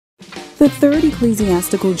The Third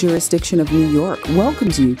Ecclesiastical Jurisdiction of New York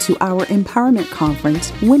welcomes you to our Empowerment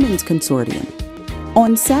Conference Women's Consortium.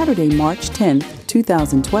 On Saturday, March 10,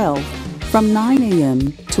 2012, from 9 a.m.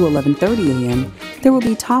 to 11:30 a.m., there will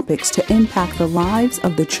be topics to impact the lives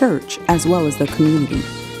of the church as well as the community.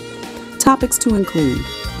 Topics to include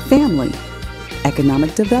family,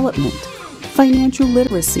 economic development, financial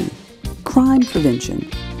literacy, crime prevention,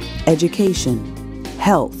 education,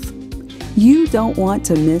 health. You don't want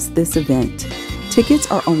to miss this event. Tickets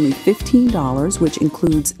are only $15, which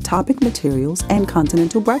includes topic materials and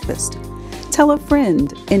continental breakfast. Tell a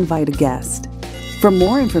friend, invite a guest. For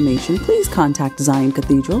more information, please contact Zion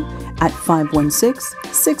Cathedral at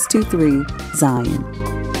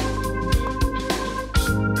 516-623-ZION.